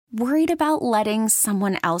Worried about letting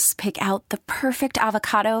someone else pick out the perfect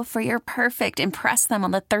avocado for your perfect impress them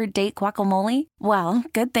on the third date guacamole? Well,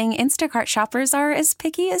 good thing Instacart shoppers are as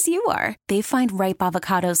picky as you are. They find ripe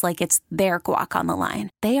avocados like it's their guac on the line.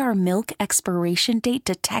 They are milk expiration date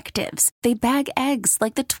detectives. They bag eggs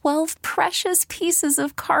like the 12 precious pieces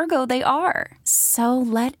of cargo they are. So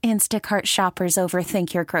let Instacart shoppers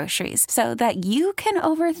overthink your groceries so that you can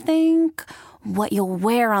overthink what you'll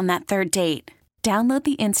wear on that third date. Download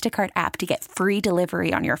the Instacart app to get free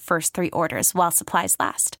delivery on your first 3 orders while supplies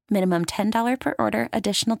last. Minimum $10 per order.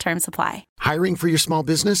 Additional terms apply. Hiring for your small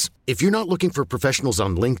business? If you're not looking for professionals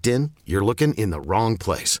on LinkedIn, you're looking in the wrong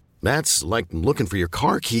place. That's like looking for your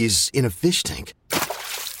car keys in a fish tank.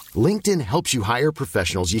 LinkedIn helps you hire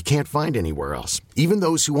professionals you can't find anywhere else, even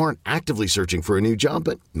those who aren't actively searching for a new job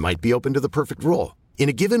but might be open to the perfect role. In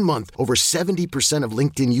a given month, over 70% of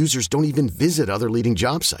LinkedIn users don't even visit other leading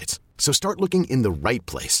job sites. So start looking in the right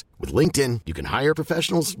place. With LinkedIn, you can hire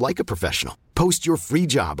professionals like a professional. Post your free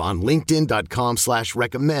job on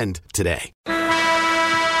linkedin.com/recommend today.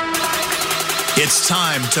 It's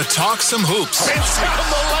time to talk some hoops. It's down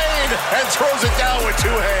the lane and throws it down with 2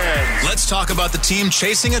 hands. Let's talk about the team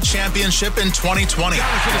chasing a championship in 2020.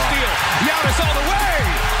 Giannis for the steal. Giannis all the way.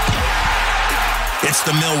 It's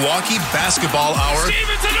the Milwaukee Basketball Hour.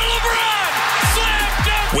 Stevenson to LeBron. Slam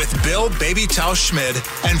dunk. With Bill Baby Tau Schmid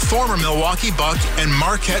and former Milwaukee Buck and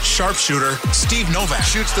Marquette sharpshooter Steve Novak.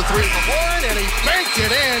 Shoots the 3 from Warren and he banked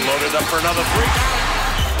it in. Loaded up for another 3.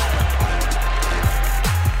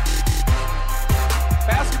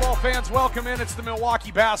 Basketball fans, welcome in. It's the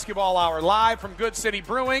Milwaukee Basketball Hour, live from Good City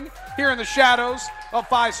Brewing, here in the shadows of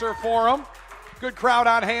Fiserv Forum. Good crowd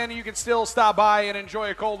on hand. You can still stop by and enjoy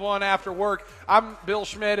a cold one after work. I'm Bill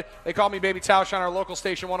Schmid. They call me Baby Tausch on our local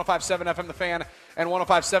station, 105.7 FM The Fan and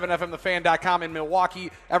 105.7FMTheFan.com in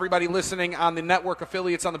Milwaukee. Everybody listening on the network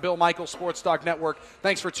affiliates on the Bill Michaels Sports Talk Network,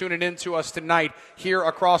 thanks for tuning in to us tonight here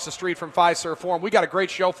across the street from Fiserv Forum. We got a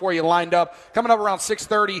great show for you lined up. Coming up around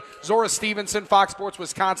 6:30, Zora Stevenson, Fox Sports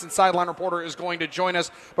Wisconsin sideline reporter, is going to join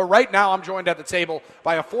us. But right now I'm joined at the table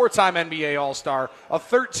by a 4-time NBA All-Star, a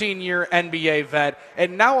 13-year NBA vet,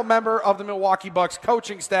 and now a member of the Milwaukee Bucks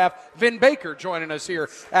coaching staff, Vin Baker, joining us here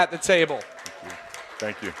at the table.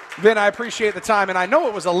 Thank you. Vin, I appreciate the time, and I know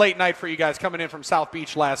it was a late night for you guys coming in from South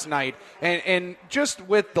Beach last night, and just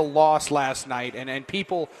with the loss last night, and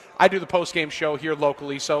people, I do the post-game show here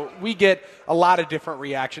locally, so we get a lot of different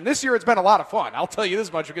reaction. This year it's been a lot of fun, I'll tell you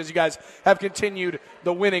this much, because you guys have continued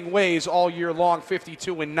the winning ways all year long,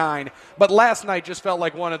 52-9, but last night just felt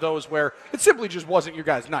like one of those where it simply just wasn't your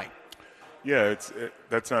guys' night. Yeah,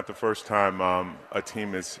 that's not the first time a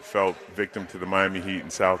team has felt victim to the Miami Heat in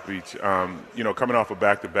South Beach. Coming off a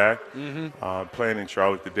back-to-back, playing in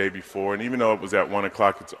Charlotte the day before, and even though it was at 1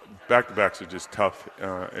 o'clock, back-to-backs are just tough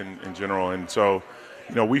in general. And so,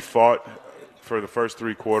 we fought for the first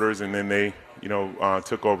 3 quarters, and then they,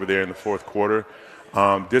 took over there in the fourth quarter.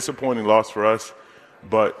 Disappointing loss for us,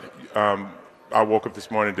 but I woke up this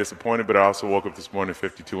morning disappointed, but I also woke up this morning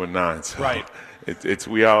 52-9. So right.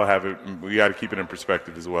 We all have it. We got to keep it in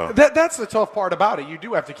perspective as well. That's the tough part about it. You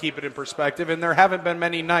do have to keep it in perspective, and there haven't been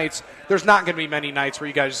many nights. There's not going to be many nights where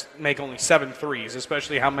you guys make only 7 threes,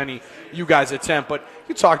 especially how many you guys attempt. But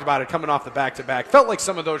you talked about it coming off the back-to-back. Felt like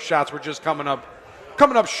some of those shots were just coming up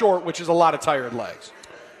short, which is a lot of tired legs.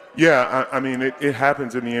 Yeah, I mean, it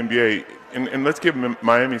happens in the NBA. And let's give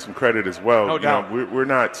Miami some credit as well. No doubt. We're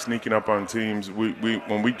not sneaking up on teams.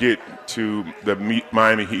 When we get to the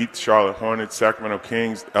Miami Heat, Charlotte Hornets, Sacramento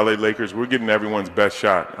Kings, LA Lakers, we're getting everyone's best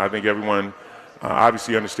shot. I think everyone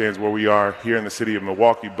obviously understands where we are here in the city of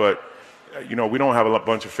Milwaukee, but we don't have a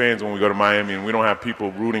bunch of fans when we go to Miami, and we don't have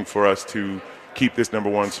people rooting for us to keep this number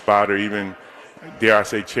 1 spot or even, dare I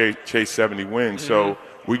say, chase 70 wins. Mm-hmm. So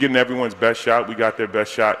we're getting everyone's best shot. We got their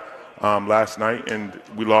best shot last night, and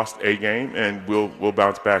we lost a game, and we'll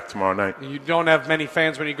bounce back tomorrow night. You don't have many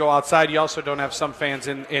fans when you go outside. You also don't have some fans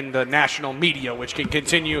in the national media, which can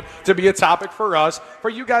continue to be a topic for us. For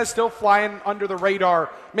you guys still flying under the radar,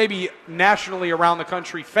 maybe nationally around the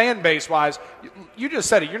country, fan base-wise, you just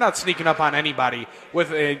said it. You're not sneaking up on anybody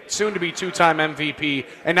with a soon-to-be 2-time MVP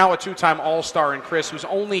and now a 2-time All-Star in Chris, who's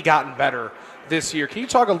only gotten better this year. Can you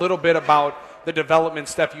talk a little bit about the development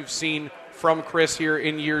stuff you've seen from Chris here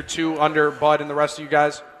in year 2 under Bud and the rest of you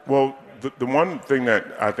guys? Well, the one thing that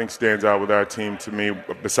I think stands out with our team to me,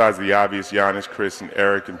 besides the obvious Giannis, Chris, and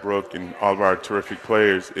Eric, and Brooke, and all of our terrific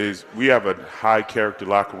players, is we have a high-character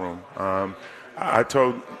locker room. I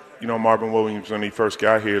told, Marvin Williams when he first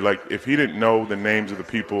got here, like, if he didn't know the names of the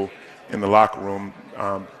people in the locker room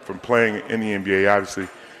from playing in the NBA, obviously,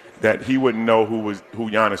 that he wouldn't know who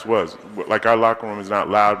Giannis was. Like, our locker room is not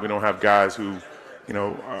loud. We don't have guys who,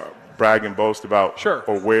 brag and boast about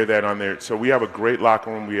or wear that on there. So we have a great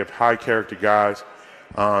locker room. We have high character guys.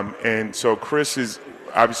 And so Chris is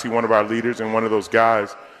obviously one of our leaders and one of those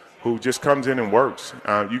guys who just comes in and works.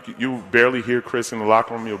 You barely hear Chris in the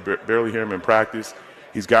locker room. You'll barely hear him in practice.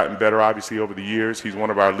 He's gotten better, obviously, over the years. He's one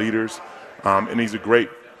of our leaders, and he's a great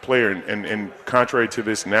player. And contrary to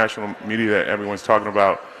this national media that everyone's talking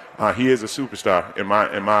about, he is a superstar in my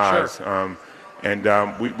eyes.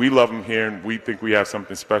 We love him here, and we think we have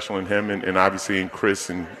something special in him, and obviously in Chris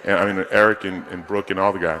and Eric and Brooke and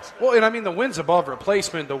all the guys. Well, and I mean, the wins above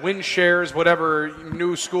replacement, the win shares, whatever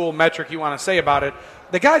new school metric you want to say about it,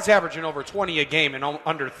 the guy's averaging over 20 a game in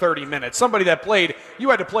under 30 minutes. Somebody that you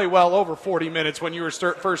had to play well over 40 minutes when you were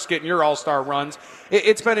first getting your all-star runs.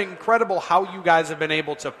 It's been incredible how you guys have been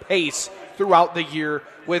able to pace throughout the year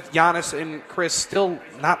with Giannis and Chris still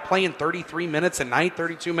not playing 33 minutes a night,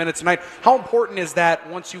 32 minutes a night. How important is that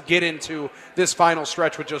once you get into this final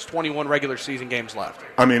stretch with just 21 regular season games left?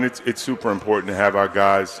 I mean, it's super important to have our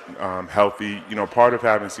guys healthy. Part of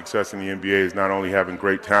having success in the NBA is not only having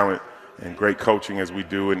great talent and great coaching as we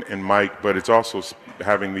do in Mike, but it's also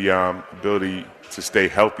having the ability to stay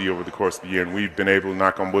healthy over the course of the year. And we've been able,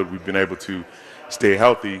 knock on wood, we've been able to stay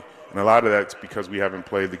healthy. And a lot of that's because we haven't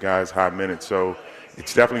played the guys high minutes. So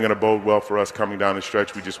it's definitely going to bode well for us coming down the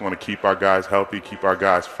stretch. We just want to keep our guys healthy, keep our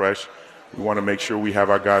guys fresh. We want to make sure we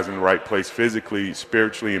have our guys in the right place physically,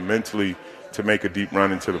 spiritually, and mentally to make a deep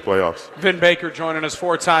run into the playoffs. Vin Baker joining us,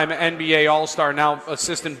 4-time NBA All-Star, now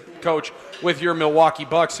assistant coach with your Milwaukee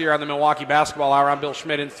Bucks here on the Milwaukee Basketball Hour. I'm Bill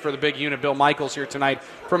Schmidt in for the big unit. Bill Michaels here tonight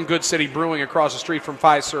from Good City Brewing across the street from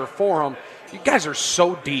Fiserv Forum. You guys are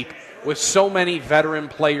so deep with so many veteran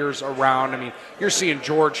players around. I mean, you're seeing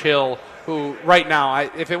George Hill, who right now,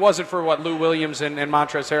 if it wasn't for what Lou Williams and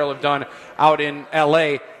Montrezl Harrell have done out in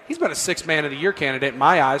L.A., he's been a Sixth Man of the Year candidate in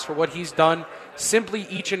my eyes for what he's done simply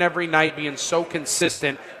each and every night, being so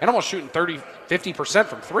consistent and almost shooting 50%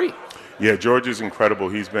 from three. Yeah, George is incredible.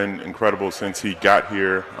 He's been incredible since he got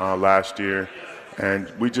here last year, and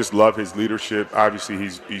we just love his leadership. Obviously,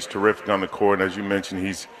 he's terrific on the court, and as you mentioned,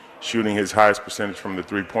 he's shooting his highest percentage from the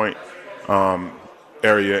three-point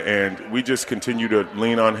area, and we just continue to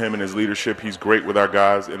lean on him and his leadership. He's great with our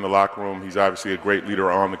guys in the locker room. He's obviously a great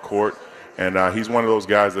leader on the court, and he's one of those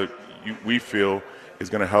guys that we feel is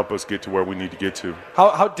going to help us get to where we need to get to.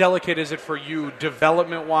 How delicate is it for you,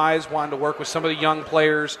 development-wise, wanting to work with some of the young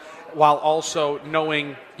players while also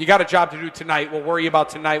knowing you got a job to do tonight, we'll worry about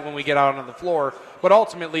tonight when we get out on the floor, but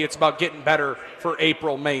ultimately it's about getting better for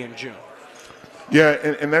April, May, and June? Yeah,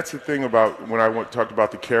 and that's the thing about when I talked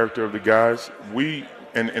about the character of the guys.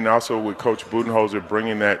 And also with Coach Budenholzer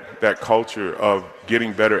bringing that culture of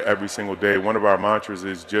getting better every single day. One of our mantras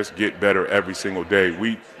is just get better every single day.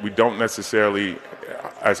 We don't necessarily,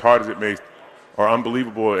 as hard as it may, or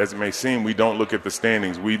unbelievable as it may seem, we don't look at the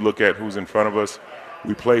standings. We look at who's in front of us.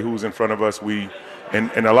 We play who's in front of us.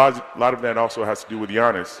 And a lot of that also has to do with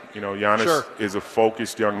Giannis. Giannis is a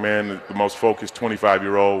focused young man, the most focused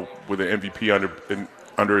 25-year-old with an MVP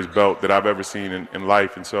under his belt that I've ever seen in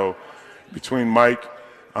life. And so between Mike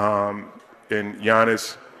and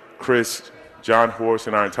Giannis, Chris, John Horst,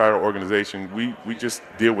 and our entire organization, we just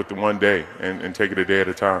deal with the one day and take it a day at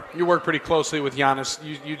a time. You work pretty closely with Giannis.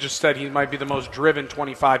 You just said he might be the most driven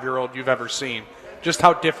 25-year-old you've ever seen. Just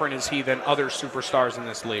how different is he than other superstars in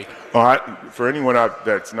this league? For anyone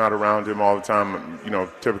that's not around him all the time,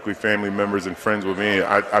 typically family members and friends with me,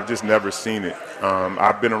 I've just never seen it.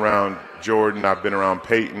 I've been around Jordan, I've been around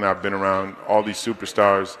Peyton, I've been around all these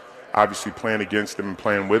superstars, obviously playing against them and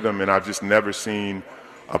playing with them, and I've just never seen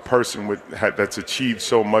a person that's achieved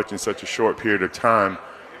so much in such a short period of time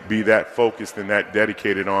be that focused and that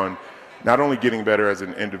dedicated on not only getting better as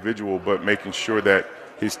an individual, but making sure that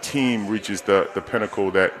his team reaches the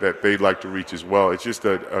pinnacle that they'd like to reach as well. It's just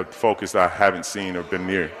a focus I haven't seen or been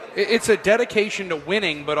near. It's a dedication to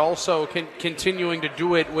winning, but also continuing to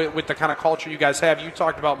do it with the kind of culture you guys have. You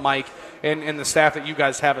talked about Mike and the staff that you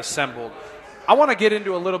guys have assembled. I want to get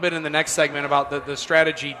into a little bit in the next segment about the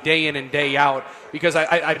strategy day in and day out, because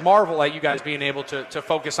I marvel at you guys being able to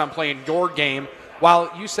focus on playing your game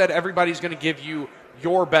while you said everybody's going to give you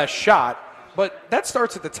your best shot. But that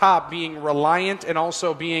starts at the top, being reliant and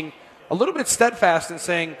also being a little bit steadfast and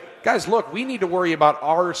saying, guys, look, we need to worry about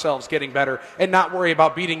ourselves getting better and not worry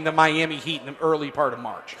about beating the Miami Heat in the early part of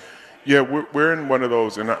March. Yeah, we're in one of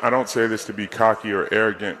those, and I don't say this to be cocky or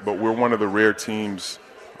arrogant, but we're one of the rare teams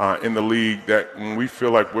in the league that when we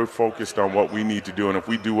feel like we're focused on what we need to do, and if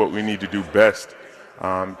we do what we need to do best,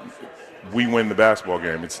 we win the basketball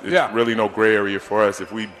game. It's really no gray area for us.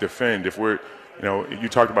 If we defend, if we're, you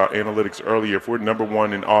talked about analytics earlier, if we're number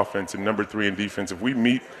 1 in offense and number 3 in defense, if we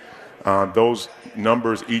meet those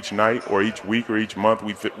numbers each night or each week or each month,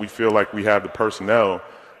 we feel like we have the personnel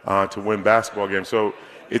to win basketball games. So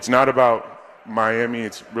it's not about Miami.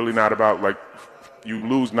 It's really not about, like, you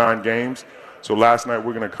lose 9 games. So last night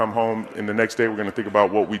we're going to come home, and the next day we're going to think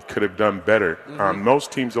about what we could have done better.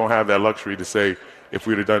 Most teams don't have that luxury to say, if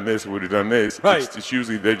we'd have done this, we would have done this. Right. It's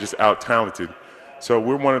usually they're just out-talented. So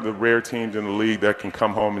we're one of the rare teams in the league that can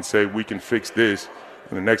come home and say, we can fix this,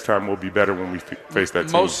 and the next time we'll be better when we face that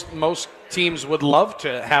team. Most teams would love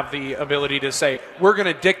to have the ability to say, we're going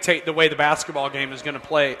to dictate the way the basketball game is going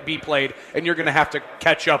to be played, and you're going to have to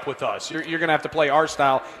catch up with us. You're going to have to play our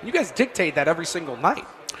style. You guys dictate that every single night.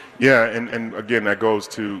 Yeah, and again, that goes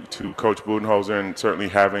to Coach Budenholzer and certainly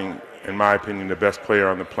having, in my opinion, the best player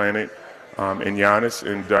on the planet in Giannis.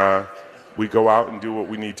 And we go out and do what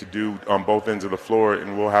we need to do on both ends of the floor,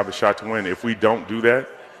 and we'll have a shot to win. If we don't do that,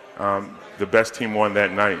 the best team won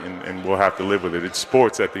that night, and we'll have to live with it. It's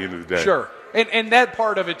sports at the end of the day. Sure. And that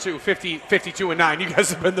part of it, too, 52-9, you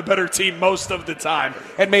guys have been the better team most of the time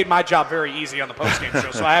and made my job very easy on the postgame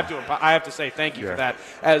show. So I have to say thank you for that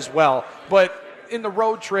as well. But in the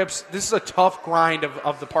road trips, this is a tough grind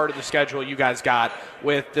of the part of the schedule you guys got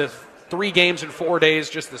with the 3 games in 4 days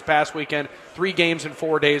just this past weekend, 3 games in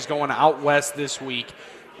 4 days going out west this week.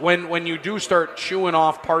 When you do start chewing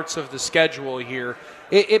off parts of the schedule here,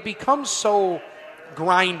 it becomes so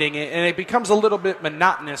grinding and it becomes a little bit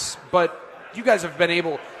monotonous, but you guys have been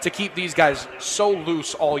able to keep these guys so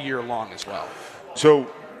loose all year long as well. So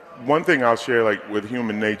one thing I'll share, like, with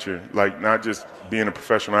human nature, like, not just being a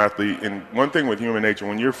professional athlete, and one thing with human nature,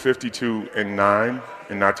 when you're 52-9,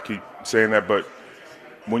 and not to keep saying that, but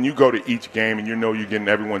when you go to each game and you're getting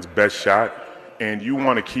everyone's best shot, and you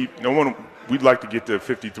want to keep we'd like to get to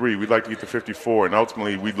 53, we'd like to get to 54, and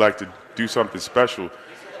ultimately we'd like to do something special.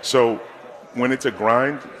 So when it's a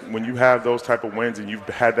grind, when you have those type of wins and you've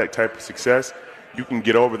had that type of success, you can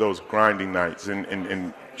get over those grinding nights.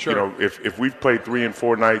 And sure. If we've played 3 and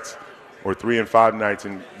 4 nights or 3 and 5 nights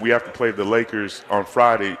and we have to play the Lakers on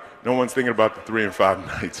Friday, no one's thinking about the 3 and 5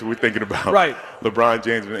 nights. We're thinking about LeBron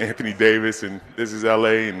James and Anthony Davis, and this is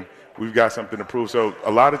LA, and we've got something to prove. So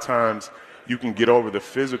a lot of times you can get over the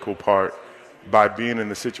physical part by being in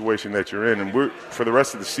the situation that you're in. And we're, for the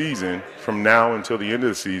rest of the season, from now until the end of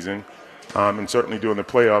the season, and certainly during the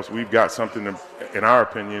playoffs, we've got something to, in our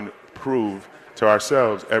opinion, prove to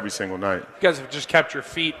ourselves every single night. You guys have just kept your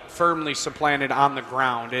feet firmly supplanted on the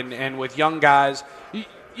ground. And with young guys,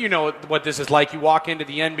 you know what this is like. You walk into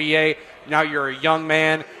the NBA, now you're a young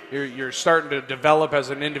man, you're starting to develop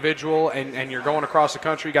as an individual, and you're going across the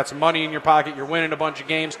country, you got some money in your pocket, you're winning a bunch of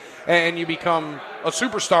games, and you become a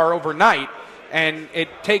superstar overnight. And it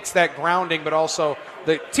takes that grounding, but also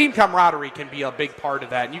the team camaraderie can be a big part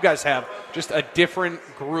of that. And you guys have just a different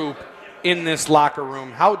group in this locker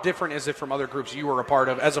room. How different is it from other groups you were a part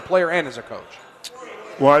of as a player and as a coach?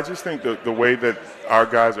 Well, I just think the way that our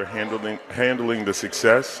guys are handling the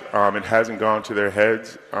success, it hasn't gone to their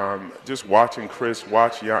heads. Just watching Chris,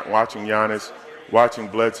 watching Giannis, watching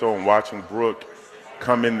Bledsoe, and watching Brooke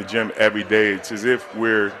come in the gym every day, it's as if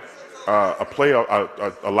we're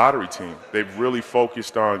a lottery team. They've really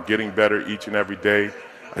focused on getting better each and every day.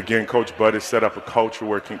 Again, Coach Bud has set up a culture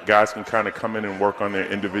where guys can kind of come in and work on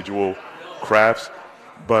their individual crafts.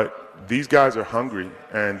 But these guys are hungry.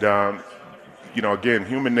 And, again,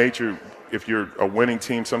 human nature, if you're a winning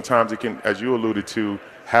team, sometimes it can, as you alluded to,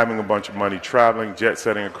 having a bunch of money, traveling, jet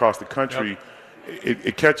setting across the country,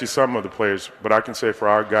 it catches some of the players. But I can say for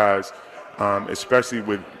our guys, especially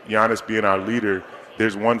with Giannis being our leader,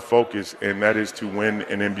 there's one focus, and that is to win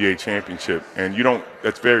an NBA championship. And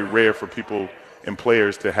that's very rare for people and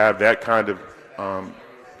players to have that kind of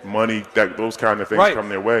money, those kind of things come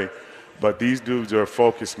their way. But these dudes are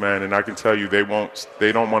focused, man, and I can tell you they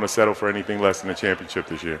don't want to settle for anything less than a championship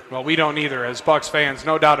this year. Well, we don't either as Bucks fans,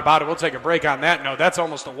 no doubt about it. We'll take a break on that note. That's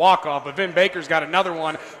almost a walk-off, but Vin Baker's got another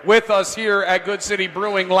one with us here at Good City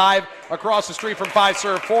Brewing, live across the street from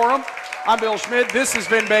Fiserv Forum. I'm Bill Schmid. This is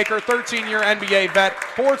Vin Baker, 13-year NBA vet,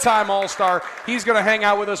 4-time All-Star. He's going to hang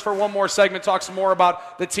out with us for one more segment, talk some more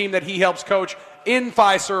about the team that he helps coach in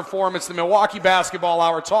Fiserv Forum. It's the Milwaukee Basketball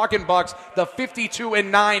Hour, talking Bucks, the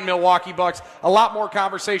 52-9 Milwaukee Bucks. A lot more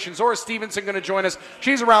conversations. Zora Stevenson going to join us.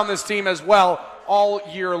 She's around this team as well all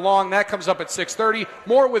year long. That comes up at 6:30.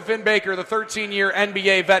 More with Vin Baker, the 13-year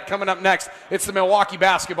NBA vet, coming up next. It's the Milwaukee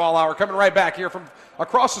Basketball Hour, coming right back here from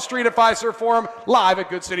across the street at Fiserv Forum, live at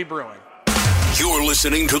Good City Brewing. You're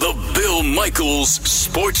listening to the Bill Michaels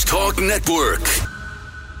Sports Talk Network.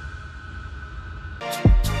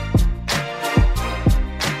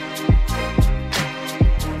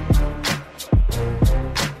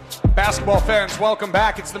 Basketball fans, welcome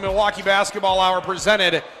back. It's the Milwaukee Basketball Hour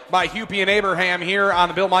presented by Hupie and Abraham here on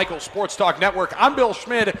the Bill Michaels Sports Talk Network. I'm Bill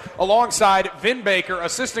Schmid alongside Vin Baker,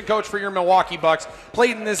 assistant coach for your Milwaukee Bucks.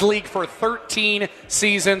 Played in this league for 13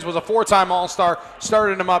 seasons, was a four-time All-Star,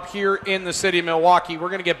 started him up here in the city of Milwaukee. We're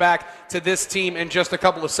going to get back to this team in just a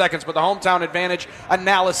couple of seconds, but the hometown advantage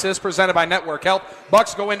analysis presented by Network Health.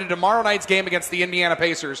 Bucks go into tomorrow night's game against the Indiana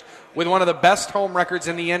Pacers with one of the best home records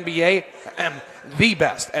in the NBA, the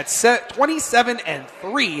best, at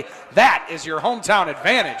 27-3. That is your hometown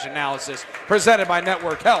advantage analysis presented by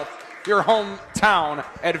Network Health, your hometown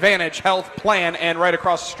advantage health plan. And right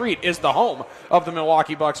across the street is the home of the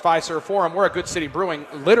Milwaukee Bucks, Fiserv Forum. We're at Good City Brewing,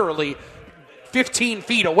 literally 15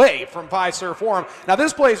 feet away from Fiserv Forum. Now,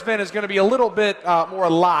 this place, Vin, is going to be a little bit more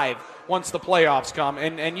live once the playoffs come,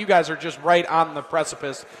 and you guys are just right on the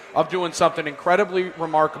precipice of doing something incredibly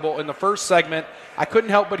remarkable. In the first segment, I couldn't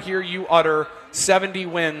help but hear you utter 70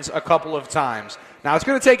 wins a couple of times. Now, it's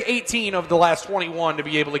going to take 18 of the last 21 to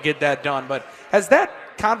be able to get that done, but has that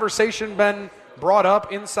conversation been brought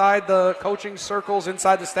up inside the coaching circles,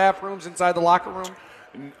 inside the staff rooms, inside the locker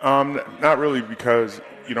room? Not really, because,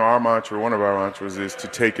 our mantra, one of our mantras is to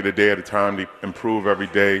take it a day at a time, to improve every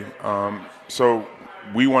day. So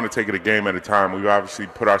we want to take it a game at a time. We've obviously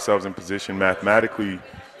put ourselves in position mathematically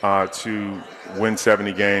to win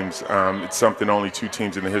 70 games. It's something only two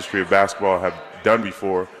teams in the history of basketball have done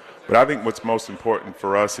before. But I think what's most important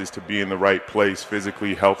for us is to be in the right place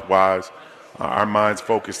physically, health-wise. Our minds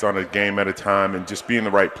focused on a game at a time and just be in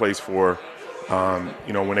the right place for,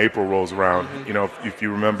 when April rolls around. Mm-hmm. If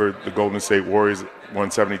you remember, the Golden State Warriors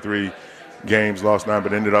won 73 games, lost 9,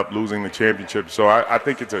 but ended up losing the championship. So I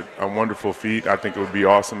think it's a wonderful feat. I think it would be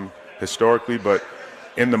awesome historically, but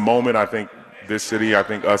in the moment, I think this city, I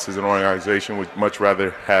think us as an organization would much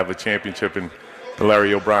rather have a championship and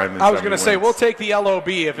Larry O'Brien than I was going to wins. say, we'll take the LOB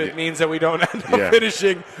if it means that we don't end up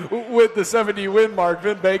finishing with the 70-win mark.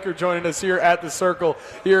 Vin Baker joining us here at the Circle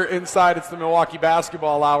here inside. It's the Milwaukee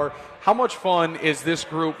Basketball Hour. How much fun is this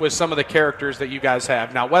group with some of the characters that you guys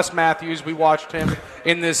have? Now, Wes Matthews, we watched him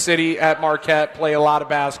in this city at Marquette play a lot of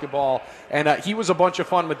basketball, and he was a bunch of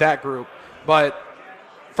fun with that group. But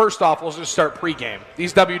first off, we'll just start pregame.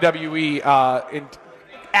 These WWE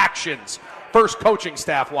actions, first coaching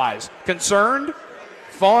staff-wise, concerned,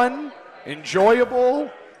 fun,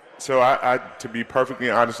 enjoyable? So I to be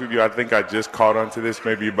perfectly honest with you, I think I just caught on to this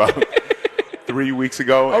maybe about 3 weeks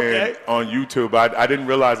ago, and on YouTube. I didn't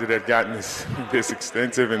realize it had gotten this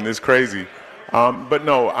extensive and this crazy. But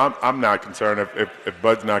no, I'm not concerned. If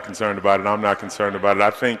Bud's not concerned about it, I'm not concerned about it.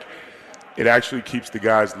 I think it actually keeps the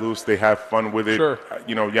guys loose. They have fun with it. Sure.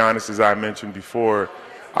 Giannis, as I mentioned before,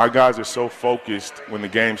 our guys are so focused when the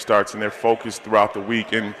game starts, and they're focused throughout the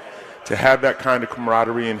week. And to have that kind of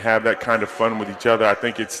camaraderie and have that kind of fun with each other, I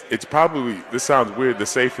think it's probably, this sounds weird, the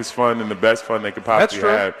safest fun and the best fun they could possibly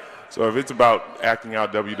have. So if it's about acting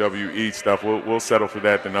out WWE stuff, we'll settle for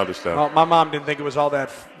that than other stuff. Well, my mom didn't think it was all that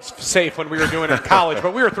safe when we were doing it in college,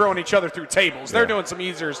 but we were throwing each other through tables. They're doing some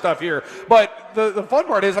easier stuff here. But the fun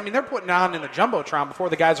part is, they're putting on in the Jumbotron before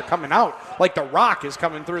the guys are coming out. Like The Rock is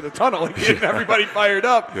coming through the tunnel and getting everybody fired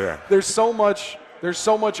up. Yeah. There's so much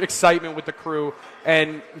excitement with the crew,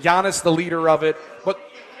 and Giannis, the leader of it. But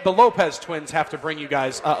the Lopez twins have to bring you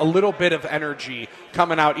guys a little bit of energy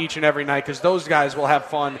coming out each and every night, because those guys will have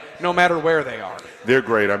fun no matter where they are. They're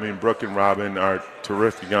great. Brooke and Robin are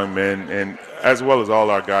terrific young men, and as well as all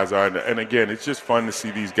our guys are. And again, it's just fun to see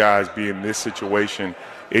these guys be in this situation.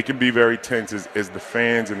 It can be very tense as the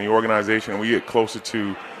fans and the organization, and we get closer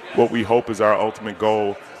to what we hope is our ultimate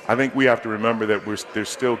goal. I think we have to remember that they're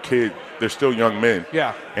still kids. They're still young men.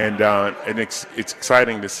 Yeah. And it's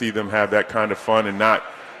exciting to see them have that kind of fun and not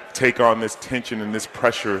take on this tension and this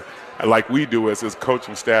pressure like we do as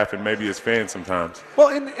coaching staff and maybe as fans sometimes. Well,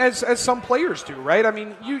 and as some players do, right?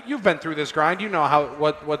 You've been through this grind. You know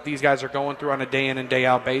what these guys are going through on a day in and day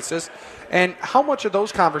out basis. And how much of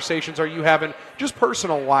those conversations are you having just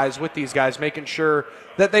personal-wise with these guys, making sure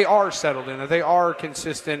that they are settled in, that they are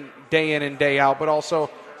consistent day in and day out, but also,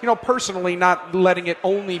 personally not letting it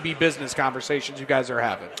only be business conversations you guys are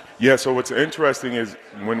having? Yeah, so what's interesting is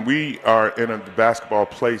when we are in a basketball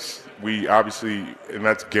place, we obviously, and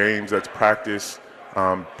that's games, that's practice,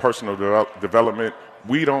 personal development,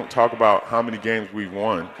 we don't talk about how many games we've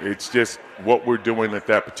won. It's just what we're doing at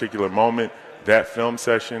that particular moment, that film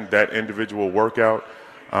session, that individual workout.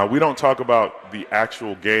 We don't talk about the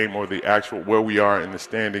actual game or the actual where we are in the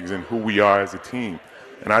standings and who we are as a team.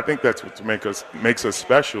 And I think that's what makes us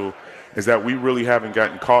special, is that we really haven't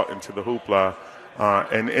gotten caught into the hoopla.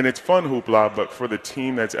 And it's fun hoopla, but for the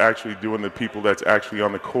team that's actually doing, the people that's actually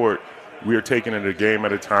on the court, we are taking it a game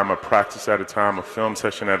at a time, a practice at a time, a film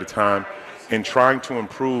session at a time, and trying to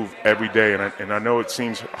improve every day. And I know it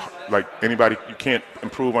seems like anybody, you can't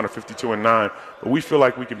improve on a 52-9, but we feel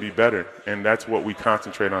like we can be better, and that's what we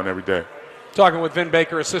concentrate on every day. Talking with Vin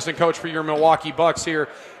Baker, assistant coach for your Milwaukee Bucks here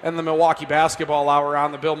in the Milwaukee Basketball Hour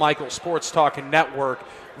on the Bill Michaels Sports Talk Network.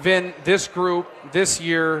 Vin, this group, this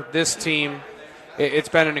year, this team, it's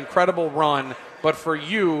been an incredible run. But for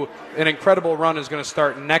you, an incredible run is going to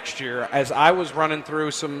start next year. As I was running through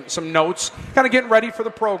some notes, kind of getting ready for the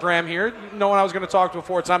program here, knowing I was going to talk to a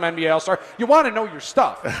four-time NBA All-Star, you want to know your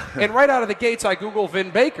stuff. And right out of the gates, I Google Vin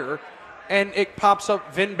Baker, and it pops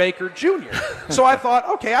up Vin Baker Jr. So I thought,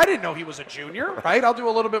 okay, I didn't know he was a junior, right? I'll do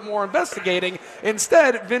a little bit more investigating.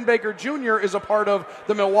 Instead, Vin Baker Jr. is a part of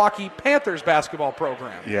the Milwaukee Panthers basketball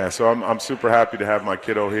program. Yeah, so I'm super happy to have my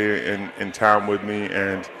kiddo here in town with me,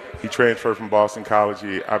 and he transferred from Boston College.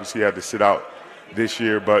 He obviously had to sit out this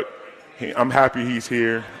year, but I'm happy he's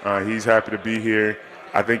here. He's happy to be here.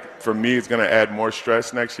 I think for me, it's going to add more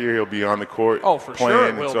stress next year. He'll be on the court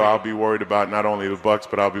playing, and so I'll be worried about not only the Bucks,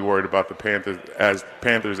 but I'll be worried about the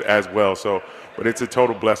Panthers as well. So, but it's a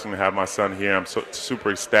total blessing to have my son here. I'm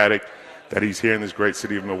super ecstatic that he's here in this great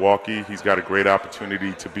city of Milwaukee. He's got a great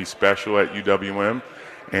opportunity to be special at UWM,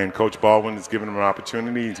 and Coach Baldwin is giving him an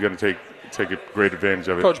opportunity. He's going to take a great advantage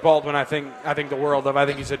of it. Coach Baldwin, I think the world of. I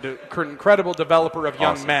think he's an incredible developer of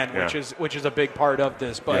young men, which is a big part of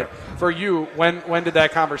this. But for you, when did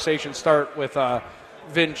that conversation start with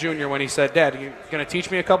Vin Jr. when he said, "Dad, are you going to teach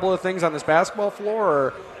me a couple of things on this basketball floor?"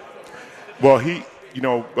 Or? Well,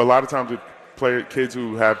 a lot of times with kids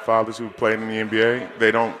who have fathers who played in the NBA,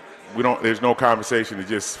 there's no conversation. It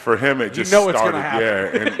just, for him, it just started. It's going to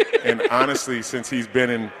happen. Yeah, and honestly, since he's been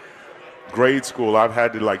in grade school, I've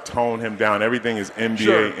had to tone him down. Everything is NBA,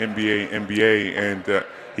 sure. NBA, and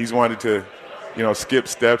he's wanted to, skip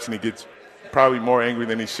steps, and he gets probably more angry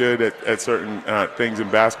than he should at certain things in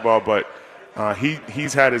basketball. But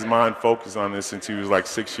he's had his mind focused on this since he was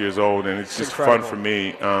 6 years old, and it's just fun for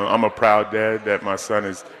me. I'm a proud dad that my son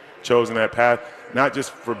has chosen that path. Not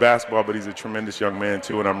just for basketball, but he's a tremendous young man,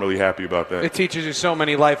 too, and I'm really happy about that. It teaches you so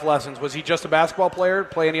many life lessons. Was he just a basketball player?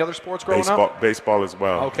 Play any other sports growing up? Baseball as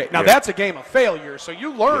well. Okay. Now, that's a game of failure, so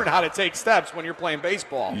you learn how to take steps when you're playing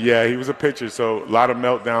baseball. Yeah, he was a pitcher, so a lot of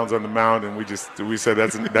meltdowns on the mound, and we said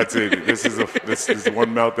that's it. This is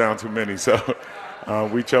one meltdown too many. So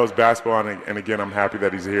we chose basketball, and again, I'm happy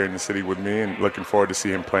that he's here in the city with me and looking forward to see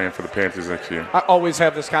him playing for the Panthers next year. I always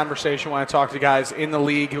have this conversation when I talk to guys in the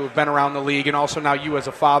league who have been around the league, and also now you as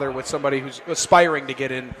a father with somebody who's aspiring to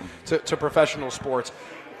get into professional sports.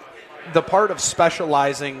 The part of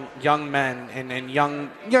specializing young men and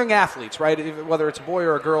young athletes, right, whether it's a boy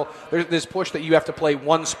or a girl, there's this push that you have to play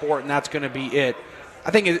one sport and that's going to be it. I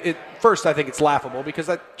think I think it's laughable because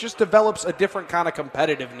that just develops a different kind of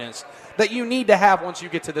competitiveness that you need to have once you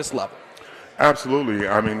get to this level. Absolutely.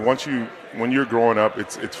 I mean, when you're growing up,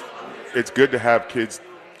 it's good to have kids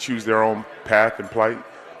choose their own path and plight.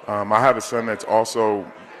 I have a son that's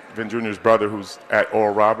also Vin Jr.'s brother who's at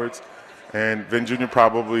Oral Roberts, and Vin Jr.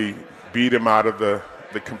 probably beat him out of the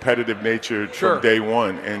competitive nature from day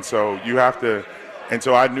one. And so you have to – and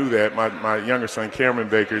so I knew that. My younger son, Cameron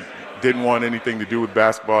Baker, didn't want anything to do with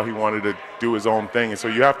basketball. He wanted to do his own thing. And so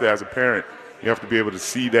you have to, as a parent, you have to be able to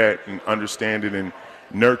see that and understand it and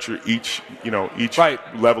nurture each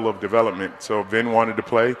level of development. So Vin wanted to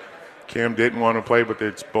play. Cam didn't want to play, but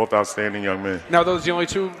they're both outstanding young men. Now, those are the only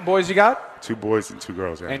two boys you got? 2 boys and 2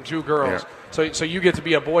 girls, yeah. And 2 girls. Yeah. So you get to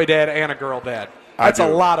be a boy dad and a girl dad. That's a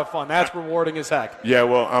lot of fun. That's rewarding as heck. Yeah,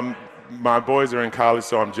 well, my boys are in college,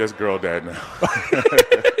 so I'm just girl dad now.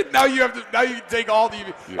 Now you can take all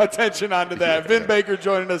the attention onto that. Vin Baker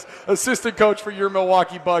joining us, assistant coach for your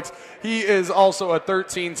Milwaukee Bucks. He is also a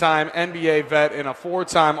 13-time NBA vet and a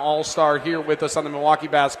 4-time All-Star here with us on the Milwaukee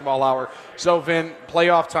Basketball Hour. So, Vin,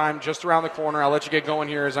 playoff time just around the corner. I'll let you get going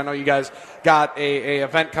here as I know you guys got a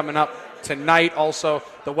event coming up tonight. Also,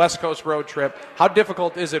 the West Coast road trip. How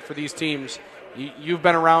difficult is it for these teams? You've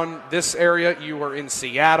been around this area. You were in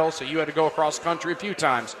Seattle, so you had to go across country a few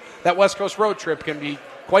times. That West Coast road trip can be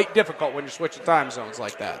quite difficult when you're switching time zones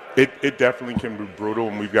like that. It definitely can be brutal,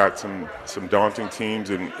 and we've got some daunting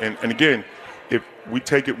teams. And again, if we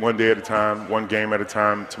take it one day at a time, one game at a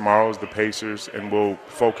time, tomorrow's the Pacers, and we'll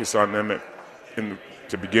focus on them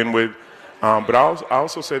to begin with. But I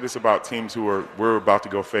also say this about teams we're about to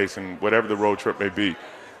go face, and whatever the road trip may be.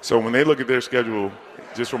 So when they look at their schedule,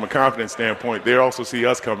 just from a confidence standpoint, they also see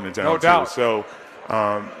us coming to town. No doubt. So,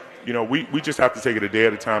 we just have to take it a day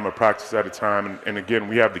at a time, a practice at a time. And again,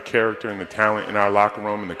 we have the character and the talent in our locker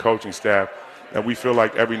room and the coaching staff that we feel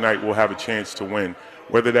like every night we'll have a chance to win.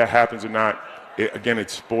 Whether that happens or not, again,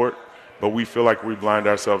 it's sport, but we feel like we blind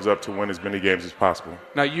ourselves up to win as many games as possible.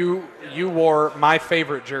 Now, you wore my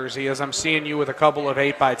favorite jersey, as I'm seeing you with a couple of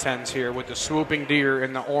 8x10s here with the swooping deer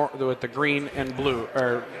and with the green and blue,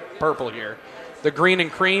 or purple here. The green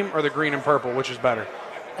and cream or the green and purple, which is better?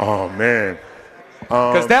 Oh, man.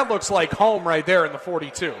 Because that looks like home right there in the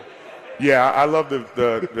 42. Yeah, I love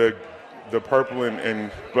the purple,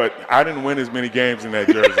 but I didn't win as many games in that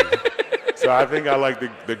jersey. So I think I like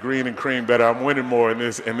the green and cream better. I'm winning more in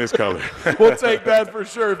this color. We'll take that for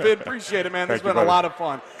sure. Vin, appreciate it, man. This has been a lot of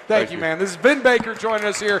fun. Thank you, man. This is Vin Baker joining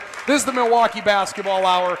us here. This is the Milwaukee Basketball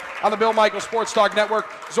Hour on the Bill Michaels Sports Talk Network.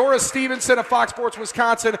 Zora Stevenson of Fox Sports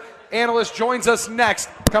Wisconsin, analyst, joins us next.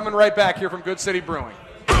 Coming right back here from Good City Brewing.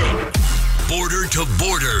 Border to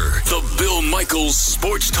Border, the Bill Michaels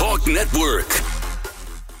Sports Talk Network.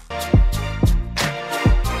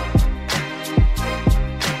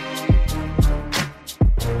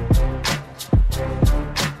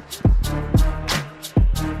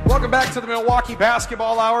 Welcome back to the Milwaukee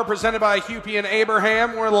Basketball Hour, presented by Hupy and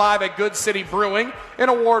Abraham. We're live at Good City Brewing, an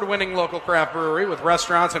award-winning local craft brewery with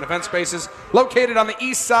restaurants and event spaces located on the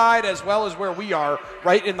east side, as well as where we are,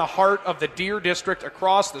 right in the heart of the Deer District,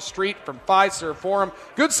 across the street from Fiserv Forum.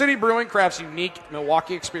 Good City Brewing crafts unique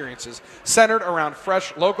Milwaukee experiences centered around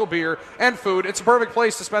fresh local beer and food. It's a perfect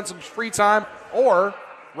place to spend some free time, or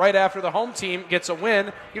right after the home team gets a win,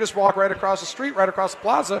 you just walk right across the street, right across the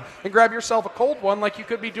plaza, and grab yourself a cold one like you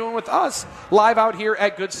could be doing with us live out here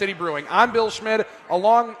at Good City Brewing. I'm Bill Schmid,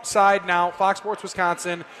 alongside now Fox Sports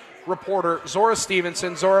Wisconsin reporter Zora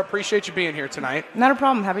Stevenson. Zora, appreciate you being here tonight. Not a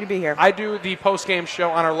problem. Happy to be here. I do the post-game show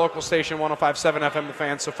on our local station, 105.7 FM The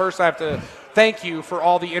Fan. So first I have to thank you for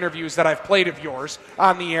all the interviews that I've played of yours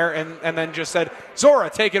on the air and then just said, Zora,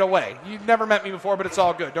 take it away. You've never met me before, but it's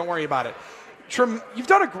all good. Don't worry about it. You've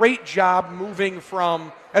done a great job moving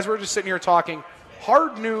from, as we're just sitting here talking,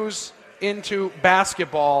 hard news into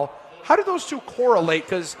basketball. How do those two correlate?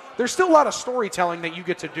 Because there's still a lot of storytelling that you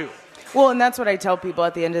get to do. Well, and that's what I tell people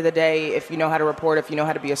at the end of the day. If you know how to report, if you know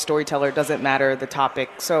how to be a storyteller, it doesn't matter the topic.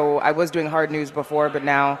 So I was doing hard news before, but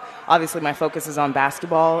now obviously my focus is on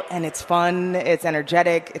basketball, and it's fun, it's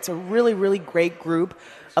energetic, it's a really, really great group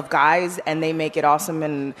of guys, and they make it awesome,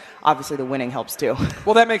 and obviously the winning helps too.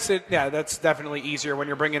 Well, that makes it, that's definitely easier when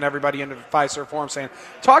you're bringing everybody into Fiserv Forum saying,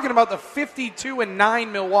 talking about the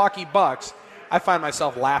 52-9 Milwaukee Bucks. I find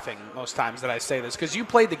myself laughing most times that I say this, because you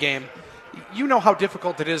played the game. You know how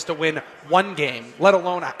difficult it is to win one game, let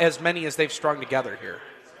alone as many as they've strung together here.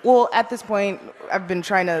 Well, at this point, I've been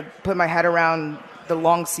trying to put my head around the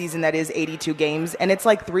long season that is 82 games, and it's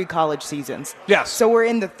like 3 college seasons. Yes. So we're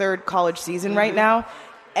in the 3rd college season right now,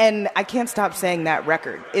 and I can't stop saying that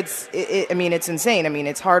record. It's insane. I mean,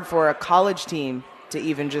 it's hard for a college team to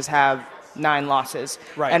even just have 9 losses.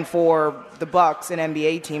 Right. And for the Bucks, an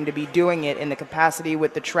NBA team, to be doing it in the capacity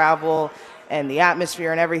with the travel and the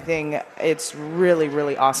atmosphere and everything, it's really,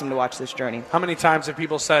 really awesome to watch this journey. How many times have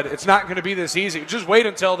people said, it's not going to be this easy, just wait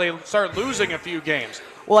until they start losing a few games?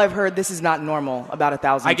 Well, I've heard this is not normal about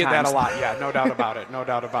 1,000 times. I get that a lot, yeah, no doubt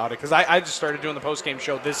about it, because I just started doing the post-game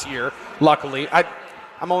show this year, luckily.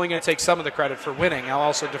 I'm only going to take some of the credit for winning. I'll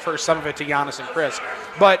also defer some of it to Giannis and Chris.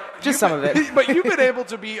 But just some of it. But you've been able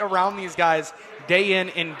to be around these guys day in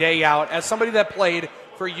and day out. As somebody that played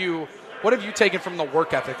for you, what have you taken from the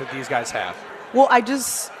work ethic that these guys have? Well, I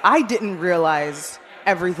didn't realize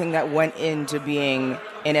everything that went into being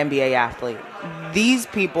an NBA athlete. These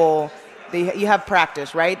people, you have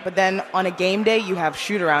practice, right? But then on a game day, you have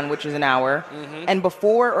shoot-around, which is an hour. Mm-hmm. And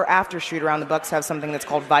before or after shoot-around, the Bucks have something that's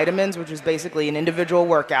called vitamins, which is basically an individual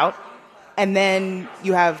workout. And then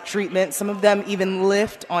you have treatment. Some of them even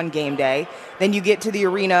lift on game day. Then you get to the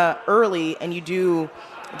arena early, and you do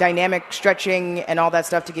dynamic stretching and all that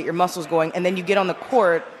stuff to get your muscles going. And then you get on the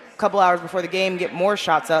court a couple hours before the game, get more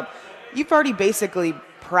shots up. You've already basically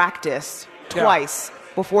practiced twice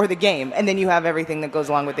before the game, and then you have everything that goes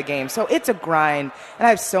along with the game. So it's a grind, and I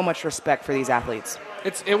have so much respect for these athletes.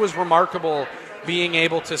 It was remarkable being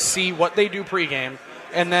able to see what they do pregame,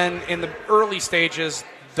 and then in the early stages,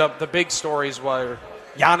 the big stories were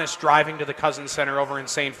Giannis driving to the Cousins Center over in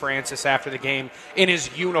St. Francis after the game in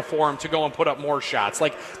his uniform to go and put up more shots.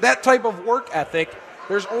 Like, that type of work ethic,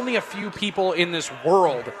 there's only a few people in this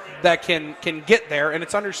world that can get there, and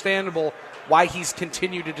it's understandable why he's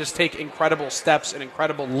continued to just take incredible steps and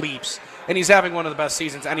incredible leaps, and he's having one of the best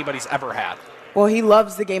seasons anybody's ever had. Well, he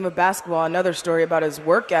loves the game of basketball. Another story about his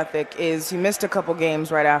work ethic is he missed a couple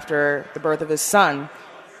games right after the birth of his son.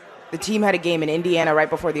 the team had a game in Indiana right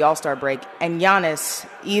before the All-Star break, and Giannis,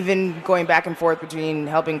 even going back and forth between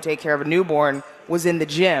helping take care of a newborn, was in the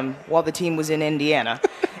gym while the team was in Indiana.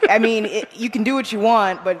 I mean, you can do what you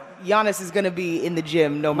want, but Giannis is going to be in the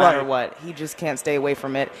gym no matter what. He just can't stay away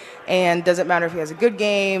from it. And doesn't matter if he has a good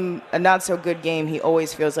game, a not-so-good game, he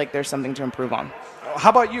always feels like there's something to improve on. How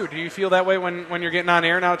about you? Do you feel that way when you're getting on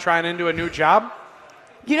air now, trying into a new job?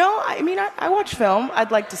 You know, I mean, I watch film.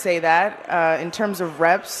 I'd like to say that. In terms of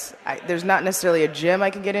reps, there's not necessarily a gym I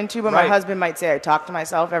can get into, but my husband might say I talk to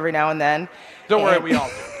myself every now and then. Don't worry, we all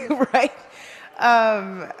do. Right?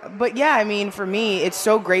 But yeah, I mean, for me, it's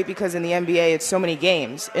so great because in the NBA, it's so many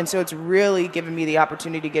games. And so it's really given me the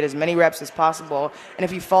opportunity to get as many reps as possible. And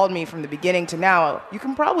if you followed me from the beginning to now, you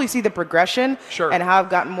can probably see the progression and how I've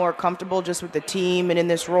gotten more comfortable just with the team and in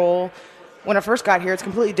this role. When I first got here, it's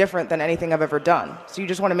completely different than anything I've ever done. So you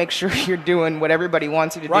just want to make sure you're doing what everybody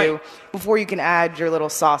wants you to do before you can add your little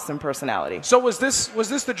sauce and personality. So was this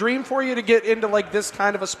the dream for you to get into like this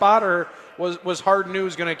kind of a spot, or was hard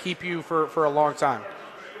news going to keep you for a long time?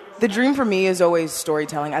 The dream for me is always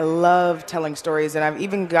storytelling. I love telling stories, and I've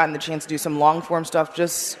even gotten the chance to do some long-form stuff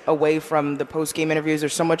just away from the post-game interviews.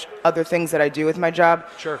 There's so much other things that I do with my job.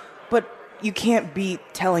 Sure. But you can't beat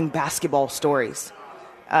telling basketball stories.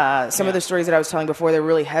 Some of the stories that I was telling before, they're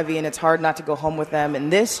really heavy, and it's hard not to go home with them.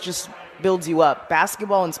 And this just builds you up.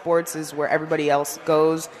 Basketball and sports is where everybody else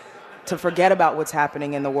goes to forget about what's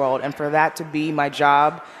happening in the world. And for that to be my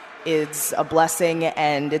job, it's a blessing,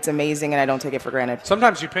 and it's amazing, and I don't take it for granted.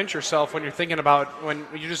 Sometimes you pinch yourself when you're thinking about when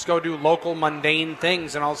you just go do local mundane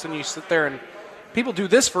things, and all of a sudden you sit there and people do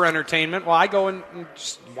this for entertainment. Well, I go and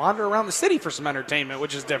just wander around the city for some entertainment,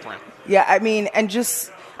 which is different. Yeah, I mean,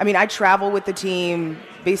 I travel with the team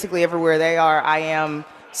basically everywhere they are. I am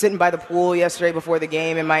sitting by the pool yesterday before the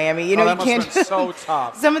game in Miami. You know, that you can't. must have been so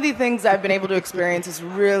tough. Some of the things I've been able to experience is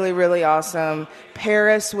really, really awesome.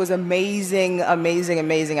 Paris was amazing, amazing,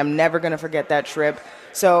 amazing. I'm never going to forget that trip.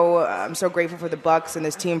 So I'm so grateful for the Bucks and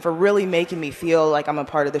this team for really making me feel like I'm a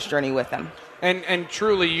part of this journey with them. And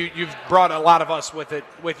truly, you've brought a lot of us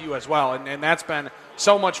with you as well, and that's been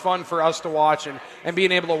so much fun for us to watch, and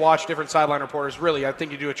being able to watch different sideline reporters. Really, I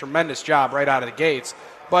think you do a tremendous job right out of the gates.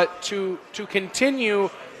 But to continue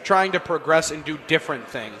trying to progress and do different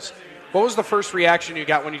things, what was the first reaction you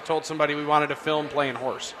got when you told somebody we wanted to film playing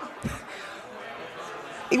horse?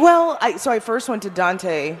 Well, I first went to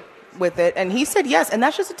Dante with it, and he said yes, and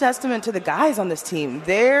that's just a testament to the guys on this team.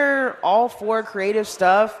 They're all for creative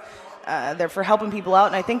stuff. They're for helping people out,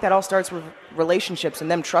 and I think that all starts with relationships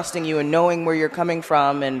and them trusting you and knowing where you're coming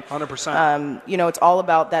from. And 100%. It's all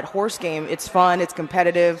about that horse game. It's fun, it's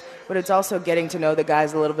competitive, but it's also getting to know the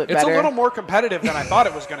guys a little bit better. It's a little more competitive than I thought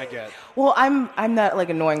it was going to get. Well, I'm that like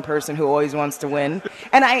annoying person who always wants to win,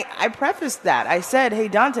 and I prefaced that. I said, "Hey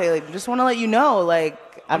Dante, just want to let you know,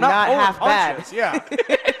 I'm not half bad." Yeah.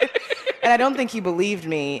 And I don't think he believed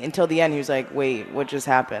me until the end. He was like, "Wait, what just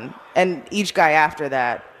happened?" And each guy after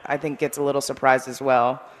that, I think, gets a little surprised as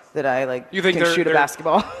well that I can shoot a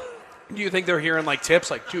basketball. Do you think they're hearing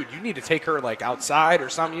tips like, dude, you need to take her outside or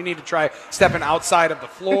something? You need to try stepping outside of the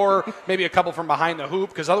floor, maybe a couple from behind the hoop,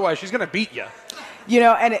 because otherwise she's going to beat you.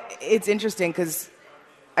 And it's interesting because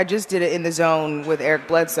I just did it in the zone with Eric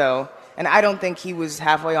Bledsoe, and I don't think he was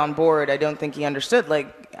halfway on board. I don't think he understood.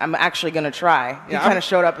 I'm actually going to try. He kind of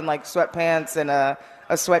showed up in sweatpants and a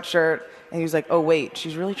sweatshirt, and he was like, oh, wait,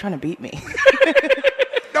 she's really trying to beat me.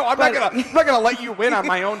 No, I'm not gonna let you win on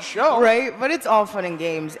my own show. Right? But it's all fun and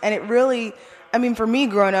games. And it really, for me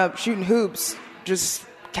growing up, shooting hoops, just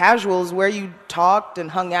casuals where you talked and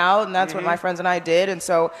hung out, and that's what my friends and I did. And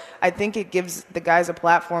so I think it gives the guys a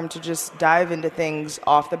platform to just dive into things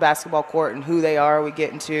off the basketball court and who they are. We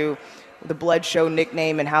get into the Bledsoe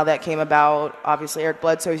nickname and how that came about. Obviously, Eric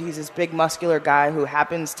Bledsoe, he's this big, muscular guy who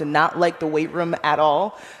happens to not like the weight room at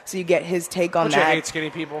all. So you get his take on that. Don't you hate skinny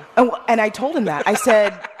people? And I told him that. I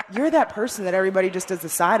said, you're that person that everybody just does the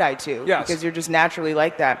side eye to. Yes. Because you're just naturally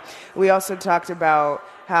like that. We also talked about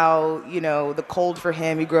how, the cold for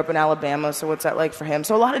him. He grew up in Alabama, so what's that like for him?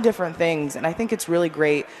 So a lot of different things, and I think it's really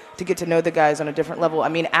great to get to know the guys on a different level.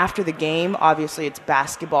 After the game, obviously it's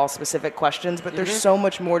basketball-specific questions, but there's so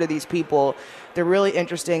much more to these people. They're really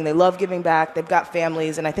interesting. They love giving back. They've got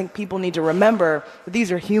families, and I think people need to remember that these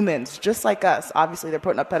are humans, just like us. Obviously, they're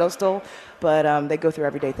put on a pedestal, but they go through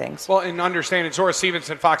everyday things. Well, in understanding, Zora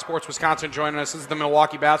Stevenson, Fox Sports Wisconsin, joining us. This is the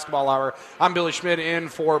Milwaukee Basketball Hour. I'm Billy Schmidt in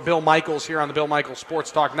for Bill Michaels here on the Bill Michaels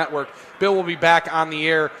Sports Talk Network. Bill will be back on the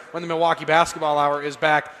air when the Milwaukee Basketball Hour is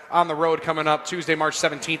back on the road coming up Tuesday, March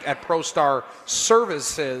 17th at ProStar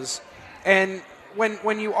Services. And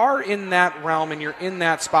when you are in that realm and you're in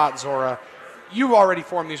that spot, Zora, you've already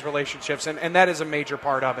formed these relationships, and that is a major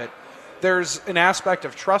part of it. There's an aspect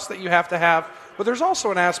of trust that you have to have, but there's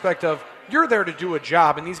also an aspect of you're there to do a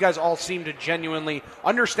job, and these guys all seem to genuinely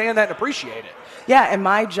understand that and appreciate it. Yeah, and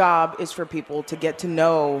my job is for people to get to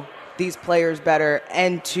know these players better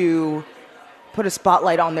and to put a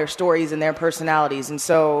spotlight on their stories and their personalities. And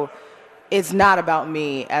so it's not about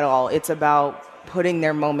me at all. It's about putting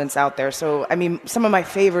their moments out there. So, I mean, some of my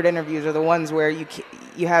favorite interviews are the ones where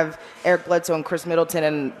you have Eric Bledsoe and Chris Middleton,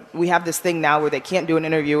 and we have this thing now where they can't do an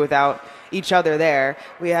interview without each other there.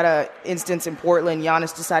 We had an instance in Portland.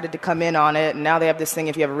 Giannis decided to come in on it, and now they have this thing,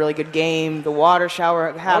 if you have a really good game, the water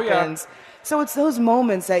shower happens. Oh, yeah. So it's those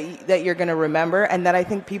moments that you're going to remember and that I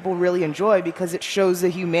think people really enjoy because it shows the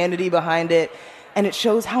humanity behind it and it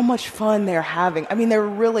shows how much fun they're having. I mean, they're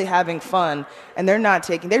really having fun, and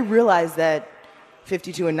they realize that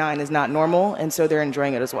 52-9 is not normal, and so they're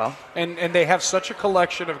enjoying it as well. And they have such a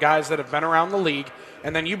collection of guys that have been around the league.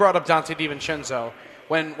 And then you brought up Dante DiVincenzo.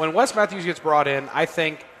 When Wes Matthews gets brought in, I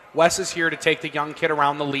think Wes is here to take the young kid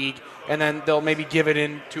around the league, and then they'll maybe give it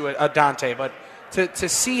into a Dante. But to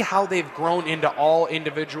see how they've grown into all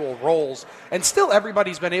individual roles, and still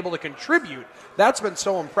everybody's been able to contribute, that's been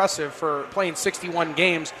so impressive for playing 61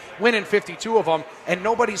 games, winning 52 of them, and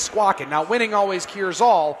nobody's squawking. Now, winning always cures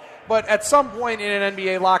all, but at some point in an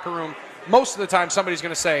NBA locker room, most of the time somebody's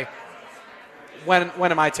going to say, when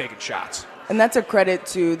am I taking shots? And that's a credit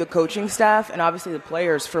to the coaching staff and obviously the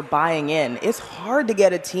players for buying in. It's hard to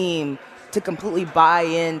get a team to completely buy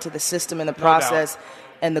into the system and the process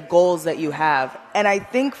and the goals that you have. And I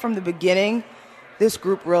think from the beginning, this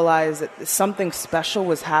group realized that something special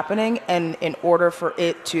was happening, and in order for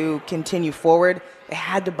it to continue forward, they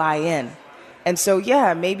had to buy in. And so,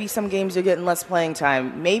 yeah, maybe some games you're getting less playing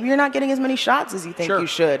time. Maybe you're not getting as many shots as you think you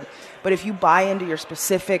should. But if you buy into your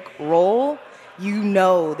specific role, you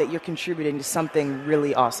know that you're contributing to something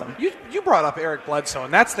really awesome. You brought up Eric Bledsoe,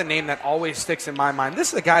 and that's the name that always sticks in my mind.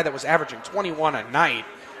 This is a guy that was averaging 21 a night,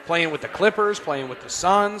 playing with the Clippers, playing with the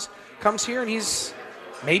Suns, comes here and he's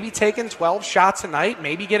maybe taking 12 shots a night,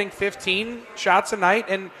 maybe getting 15 shots a night.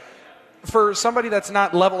 And for somebody that's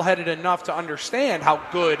not level-headed enough to understand how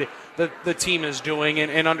good the team is doing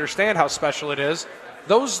and understand how special it is,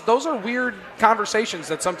 those are weird conversations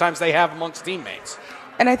that sometimes they have amongst teammates.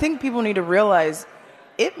 And I think people need to realize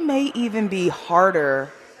it may even be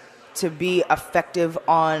harder to be effective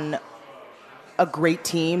on a great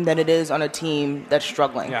team than it is on a team that's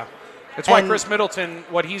struggling. Yeah. That's why Chris Middleton,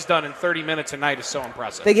 what he's done in 30 minutes a night is so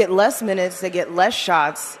impressive. They get less minutes, they get less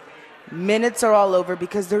shots. Minutes are all over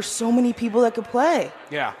because there's so many people that could play.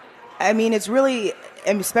 Yeah. I mean, it's really,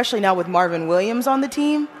 especially now with Marvin Williams on the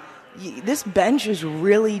team, this bench is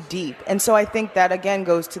really deep. And so I think that, again,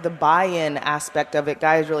 goes to the buy-in aspect of it.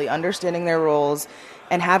 Guys really understanding their roles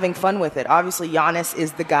and having fun with it. Obviously, Giannis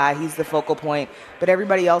is the guy. He's the focal point. But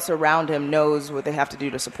everybody else around him knows what they have to do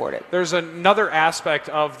to support it. There's another aspect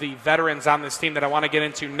of the veterans on this team that I want to get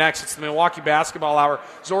into next. It's the Milwaukee Basketball Hour.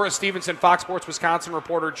 Zora Stevenson, Fox Sports Wisconsin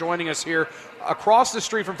reporter, joining us here across the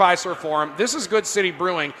street from Fiserv Forum. This is Good City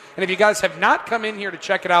Brewing. And if you guys have not come in here to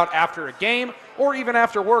check it out after a game or even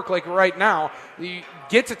after work like right now, you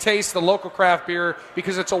get to taste the local craft beer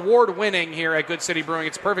because it's award-winning here at Good City Brewing.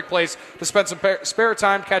 It's a perfect place to spend some spare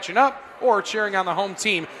time catching up or cheering on the home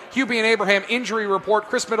team. Hubie and Abraham injury report.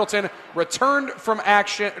 Chris Middleton returned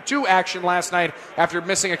to action last night after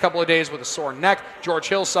missing a couple of days with a sore neck. George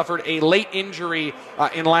Hill suffered a late injury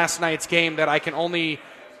in last night's game that I can only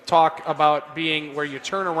talk about being where you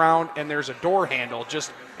turn around and there's a door handle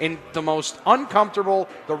just in the most uncomfortable,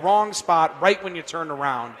 the wrong spot right when you turn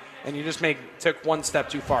around. And you just took one step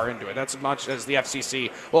too far into it. That's as much as the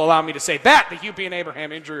FCC will allow me to say that. The Hubie and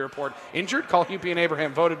Abraham injury report. Injured? Call Hubie and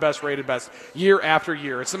Abraham. Voted best, rated best, year after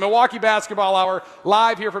year. It's the Milwaukee Basketball Hour,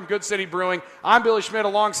 live here from Good City Brewing. I'm Billy Schmidt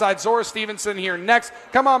alongside Zora Stevenson here next.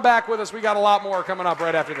 Come on back with us. We got a lot more coming up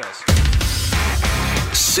right after this.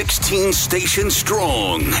 16 stations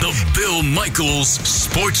strong. The Bill Michaels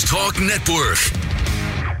Sports Talk Network.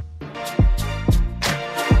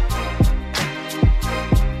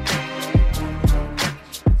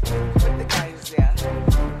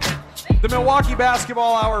 The Milwaukee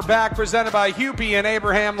Basketball Hour back, presented by Hubie and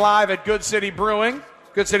Abraham, live at Good City Brewing.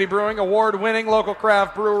 Good City Brewing, award-winning local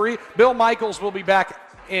craft brewery. Bill Michaels will be back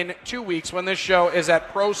in 2 weeks when this show is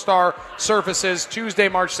at ProStar Surfaces, Tuesday,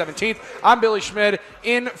 March 17th. I'm Billy Schmidt,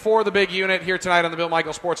 in for the big unit here tonight on the Bill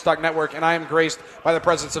Michaels Sports Talk Network, and I am graced by the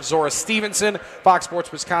presence of Zora Stevenson, Fox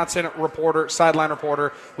Sports Wisconsin reporter, sideline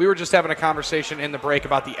reporter. We were just having a conversation in the break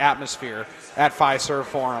about the atmosphere at Fiserv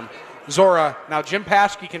Forum. Zora, now Jim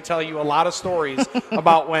Paschke can tell you a lot of stories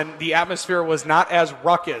about when the atmosphere was not as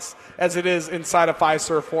ruckus as it is inside of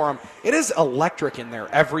Fiserv Forum. It is electric in there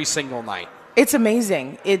every single night. It's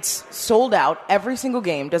amazing. It's sold out every single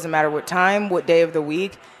game. Doesn't matter what time, what day of the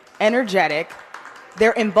week. Energetic.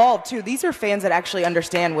 They're involved, too. These are fans that actually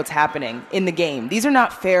understand what's happening in the game. These are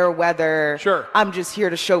not fair weather, sure, I'm just here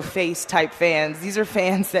to show face type fans. These are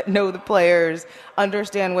fans that know the players,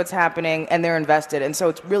 understand what's happening, and they're invested. And so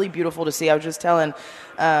it's really beautiful to see. I was just telling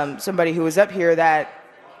somebody who was up here that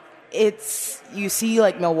you see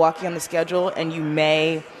like Milwaukee on the schedule, and you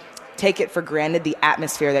may take it for granted the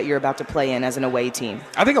atmosphere that you're about to play in as an away team.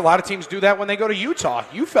 I think a lot of teams do that when they go to Utah.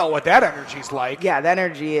 You felt what that energy's like. Yeah, that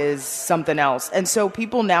energy is something else. And so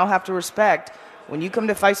people now have to respect when you come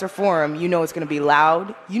to Fiserv Forum, you know it's going to be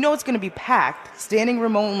loud. You know it's going to be packed, standing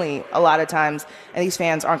room only a lot of times, and these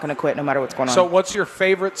fans aren't going to quit no matter what's going on. So what's your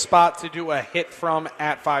favorite spot to do a hit from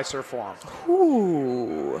at Fiserv Forum?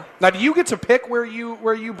 Ooh. Now, do you get to pick where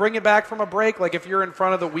you bring it back from a break? Like if you're in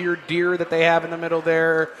front of the weird deer that they have in the middle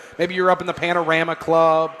there, maybe you're up in the Panorama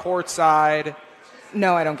Club, courtside.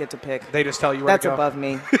 No, I don't get to pick. They just tell you where to go. That's above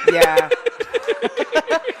me. Yeah.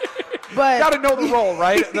 But got to know the role,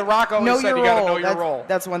 right? The Rock always said you got to know your role.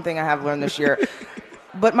 That's one thing I have learned this year.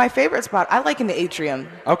 But my favorite spot, I like in the atrium.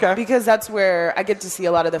 Okay. Because that's where I get to see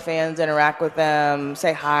a lot of the fans, interact with them,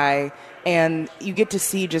 say hi, and you get to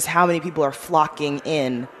see just how many people are flocking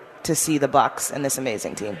in to see the Bucks and this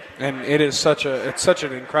amazing team. And it's such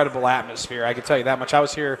an incredible atmosphere. I can tell you that much. I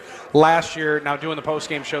was here last year, now doing the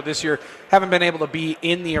post-game show this year. Haven't been able to be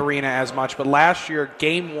in the arena as much, but last year,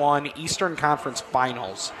 Game 1, Eastern Conference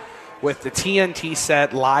Finals, with the TNT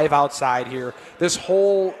set live outside here. This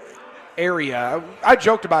whole area, I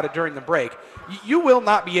joked about it during the break. You will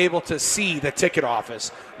not be able to see the ticket office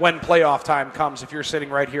when playoff time comes if you're sitting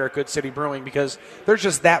right here at Good City Brewing, because there's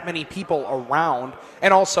just that many people around.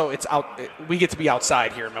 And also, we get to be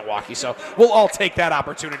outside here in Milwaukee, so we'll all take that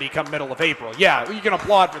opportunity come middle of April. Yeah, you can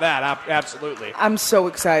applaud for that, absolutely. I'm so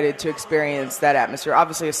excited to experience that atmosphere.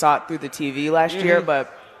 Obviously, I saw it through the TV last year,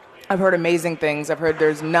 but I've heard amazing things. I've heard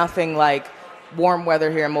there's nothing like warm weather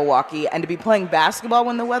here in Milwaukee, and to be playing basketball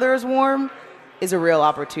when the weather is warm is a real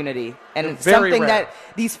opportunity, and it's something that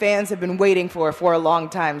these fans have been waiting for a long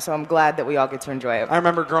time, so I'm glad that we all get to enjoy it. I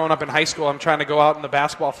remember growing up in high school, I'm trying to go out on the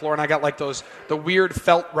basketball floor, and I got like the weird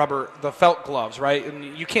felt gloves, right?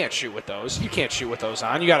 And you can't shoot with those. You can't shoot with those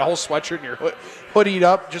on. You got a whole sweatshirt and you're hoodied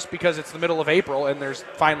up just because it's the middle of April and there's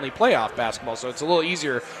finally playoff basketball, so it's a little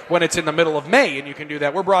easier when it's in the middle of May and you can do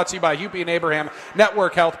that. We're brought to you by Hupy and Abraham,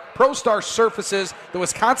 Network Health, ProStar Surfaces, the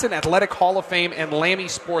Wisconsin Athletic Hall of Fame, and Lammy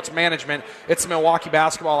Sports Management. It's the Milwaukee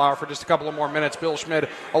Basketball Hour for just a couple of more minutes. Bill Schmid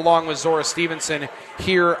along with Zora Stevenson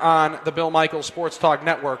here on the Bill Michaels Sports Talk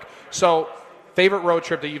Network. So, favorite road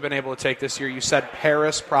trip that you've been able to take this year? You said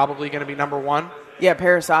Paris probably going to be number one? Yeah,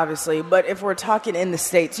 Paris obviously. But if we're talking in the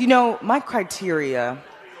States, my criteria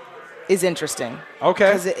is interesting. Okay.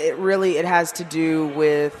 Because it has to do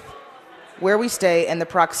with where we stay and the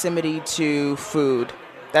proximity to food.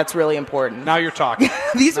 That's really important. Now you're talking.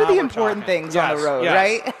 These are the important things on the road, yes.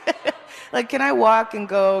 right? Like, can I walk and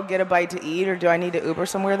go get a bite to eat, or do I need to Uber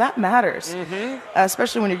somewhere? That matters,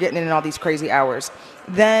 especially when you're getting in all these crazy hours.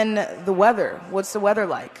 Then the weather. What's the weather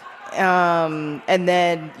like? And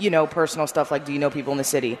then, personal stuff like, do you know people in the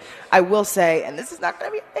city? I will say, and this is not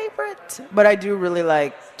going to be a favorite, but I do really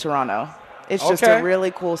like Toronto. It's just a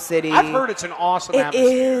really cool city. I've heard it's an awesome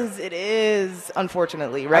atmosphere. It is,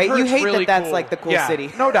 unfortunately, right? You hate really that's cool. like the cool city.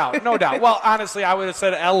 No doubt. Well, honestly, I would have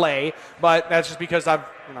said L.A., but that's just because I'm,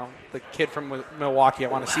 the kid from Milwaukee. I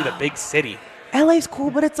want to see the big city. LA's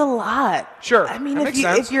cool, but it's a lot. Sure. I mean, that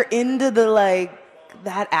if you're into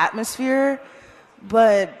that atmosphere,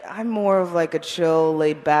 but I'm more of like a chill,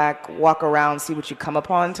 laid back, walk around, see what you come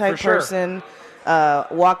upon type person.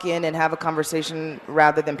 Walk in and have a conversation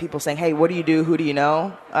rather than people saying, hey, what do you do? Who do you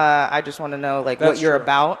know? I just want to know what you're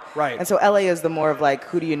about. Right. And so LA is the more of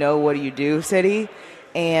who do you know? What do you do city?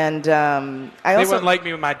 And they wouldn't like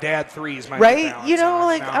me with my dad threes. Right?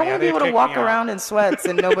 I want to be able to walk around in sweats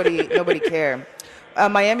and nobody care.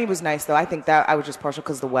 Miami was nice, though. I think that I was just partial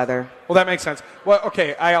because of the weather. Well, that makes sense. Well,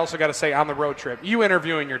 okay, I also got to say, on the road trip, you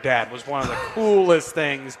interviewing your dad was one of the coolest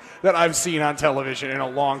things that I've seen on television in a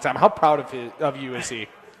long time. How proud of you is he?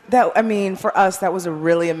 For us, that was a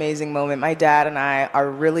really amazing moment. My dad and I are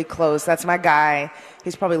really close. That's my guy.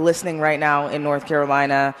 He's probably listening right now in North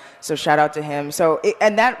Carolina, so shout out to him.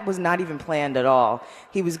 And that was not even planned at all.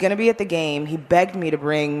 He was going to be at the game. He begged me to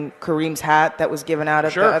bring Kareem's hat that was given out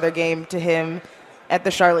at the other game to him at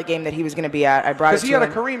the Charlotte game that he was going to be at. I brought it to him. Because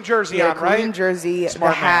he had a Kareem jersey on, right? Kareem jersey,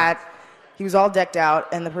 Smart the hat. He was all decked out,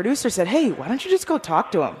 and the producer said, hey, why don't you just go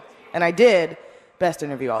talk to him? And I did. Best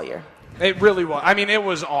interview all year. It really was. I mean, it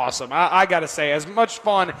was awesome. I got to say, as much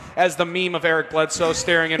fun as the meme of Eric Bledsoe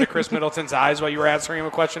staring into Chris Middleton's eyes while you were answering him a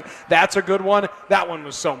question, that's a good one. That one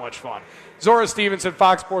was so much fun. Zora Stevenson,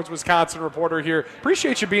 Fox Sports Wisconsin reporter here.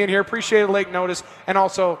 Appreciate you being here. Appreciate the late notice. And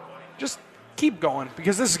also, just keep going,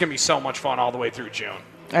 because this is going to be so much fun all the way through June.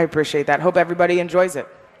 I appreciate that. Hope everybody enjoys it.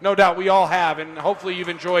 No doubt we all have, and hopefully you've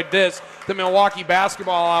enjoyed this, the Milwaukee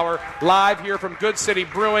Basketball Hour, live here from Good City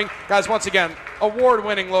Brewing. Guys, once again,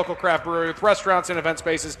 award-winning local craft brewery with restaurants and event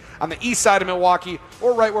spaces on the east side of Milwaukee,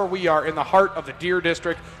 or right where we are in the heart of the Deer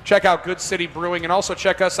District. Check out Good City Brewing, and also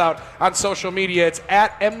check us out on social media. It's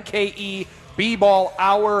at MKE B-Ball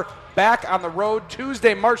Hour. Back on the road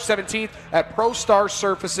Tuesday, March 17th at ProStar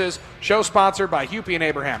Surfaces. Show sponsored by Hupy and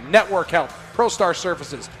Abraham, Network Health, ProStar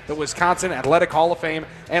Surfaces, the Wisconsin Athletic Hall of Fame,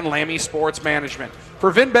 and Lammy Sports Management. For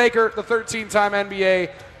Vin Baker, the 13-time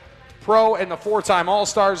NBA Pro and the 4-time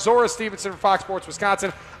All-Star, Zora Stevenson from Fox Sports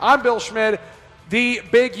Wisconsin, I'm Bill Schmid. The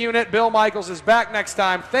big unit, Bill Michaels, is back next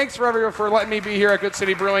time. Thanks for everyone for letting me be here at Good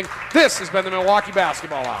City Brewing. This has been the Milwaukee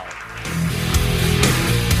Basketball Hour.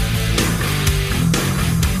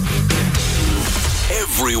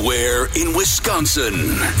 Everywhere in Wisconsin,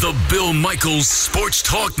 the Bill Michaels Sports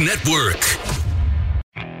Talk Network.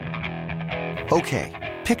 Okay,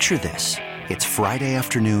 picture this. It's Friday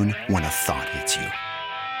afternoon when a thought hits you.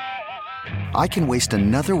 I can waste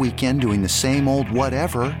another weekend doing the same old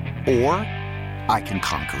whatever, or I can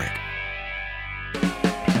conquer it.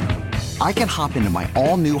 I can hop into my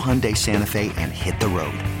all-new Hyundai Santa Fe and hit the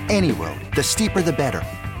road. Any road. The steeper, the better.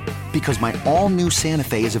 Because my all-new Santa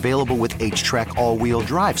Fe is available with H-Track all-wheel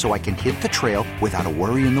drive, so I can hit the trail without a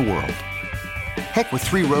worry in the world. Heck, with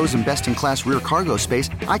 3 rows and best-in-class rear cargo space,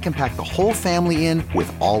 I can pack the whole family in with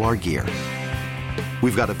all our gear.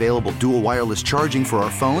 We've got available dual wireless charging for our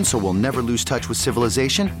phones, so we'll never lose touch with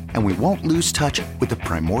civilization, and we won't lose touch with the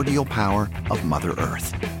primordial power of Mother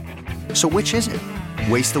Earth. So which is it?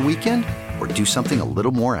 Waste the weekend or do something a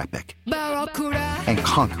little more epic? And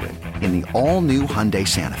conquer it in the all-new Hyundai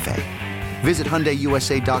Santa Fe. Visit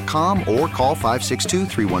HyundaiUSA.com or call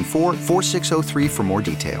 562-314-4603 for more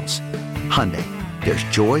details. Hyundai, there's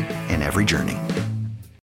joy in every journey.